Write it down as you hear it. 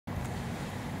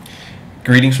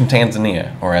Greetings from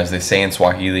Tanzania, or as they say in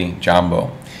Swahili,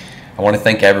 Jambo. I want to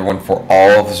thank everyone for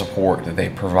all of the support that they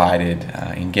provided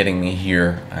in getting me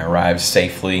here. I arrived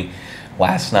safely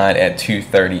last night at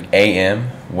 2:30 a.m.,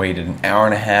 waited an hour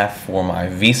and a half for my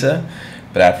visa,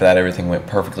 but after that everything went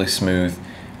perfectly smooth.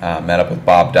 Met up with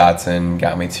Bob Dotson,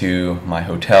 got me to my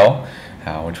hotel,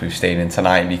 which we've stayed in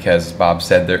tonight because Bob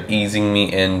said they're easing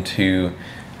me into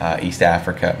East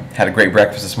Africa. Had a great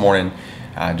breakfast this morning.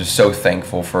 Just so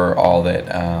thankful for all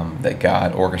that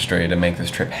God orchestrated to make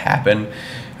this trip happen.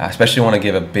 I especially want to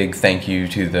give a big thank you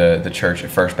to the church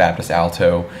at First Baptist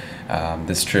Alto.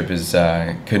 This trip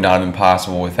could not have been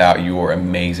possible without your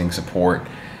amazing support.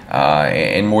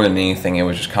 And more than anything, it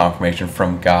was just confirmation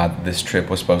from God that this trip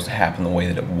was supposed to happen the way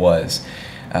that it was.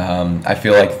 I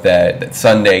feel like that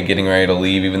Sunday, getting ready to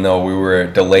leave, even though we were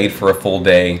delayed for a full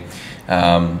day,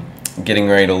 getting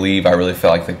ready to leave, I really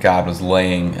felt like that God was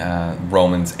laying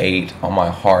Romans 8 on my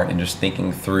heart, and just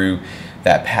thinking through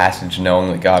that passage,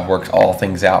 knowing that God works all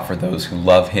things out for those who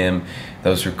love Him,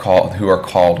 those who are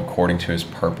called according to His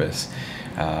purpose.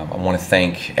 I want to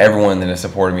thank everyone that has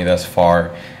supported me thus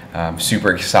far. I'm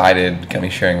super excited, going to be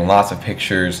sharing lots of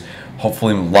pictures,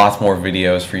 hopefully lots more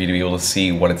videos for you to be able to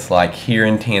see what it's like here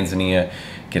in Tanzania,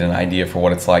 get an idea for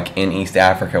what it's like in East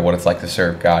Africa, what it's like to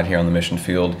serve God here on the mission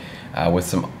field. With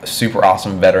some super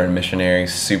awesome veteran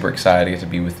missionaries. Super excited to get to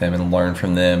be with them and learn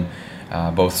from them,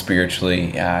 both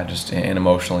spiritually and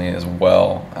emotionally as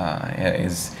well,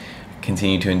 as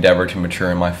continue to endeavor to mature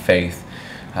in my faith.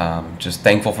 Just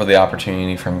thankful for the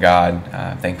opportunity from God,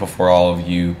 thankful for all of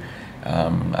you.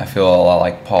 I feel a lot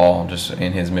like Paul, just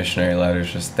in his missionary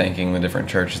letters, just thanking the different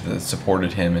churches that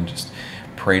supported him and just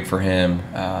prayed for him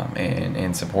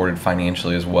and supported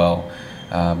financially as well.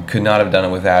 Could not have done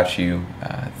it without you.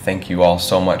 Thank you all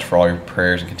so much for all your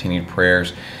prayers and continued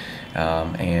prayers.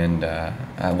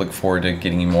 I look forward to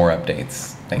getting you more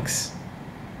updates. Thanks.